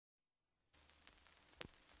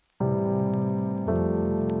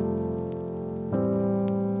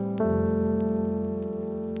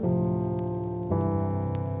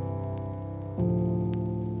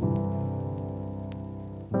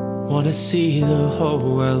wanna see the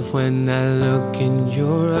whole world when I look in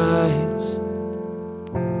your eyes.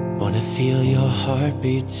 Wanna feel your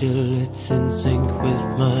heartbeat till it's in sync with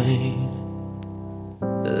mine.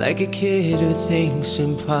 Like a kid who thinks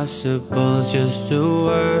impossible's just a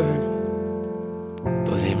word,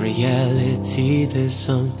 but in reality there's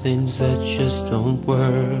some things that just don't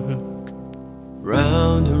work.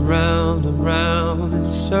 Round and round and round in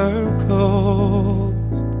circles,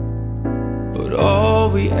 but all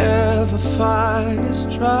we ever find is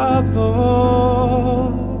trouble.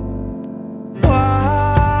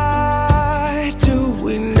 Why do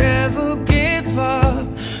we never give up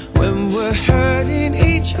when we're hurting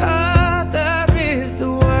each other? Is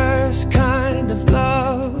the worst kind of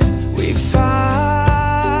love. We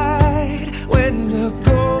fight when the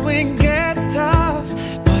going gets tough,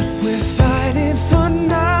 but we're fighting for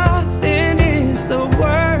nothing. Is the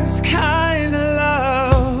worst kind of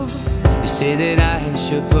love. You say that I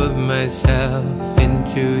should put myself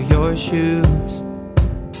into your shoes,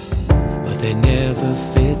 but they never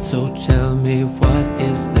fit, so tell me what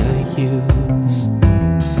is the use?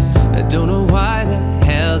 I don't know why the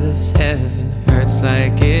hell this heaven hurts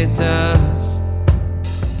like it does.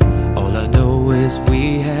 All I know is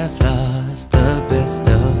we have lost the best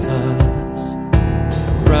of us.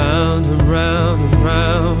 Round and round and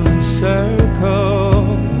round in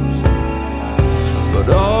circles, but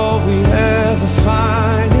all we ever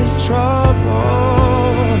find is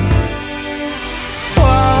trouble.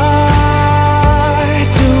 Why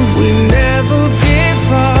do we never give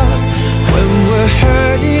up when we're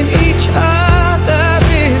hurting each other?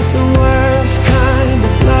 Is the worst kind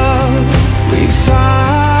of love. We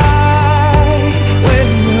fight when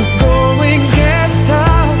the going gets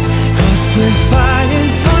tough, but we're fighting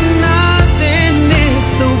for nothing. It's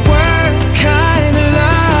the worst kind of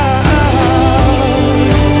love.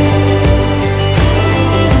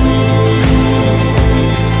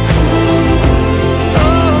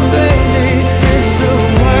 Oh baby, it's the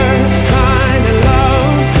worst kind of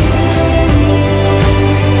love.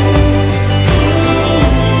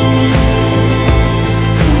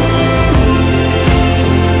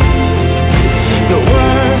 The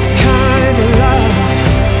worst kind of love.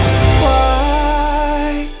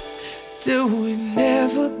 Why do we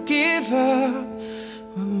never give up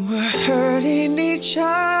when we're hurting each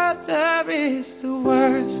other? Is the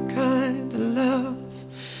worst kind of love.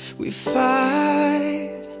 We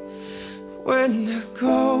fight when the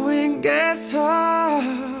going gets hard.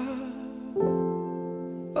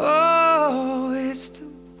 Oh, it's the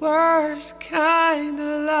worst kind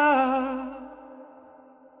of love.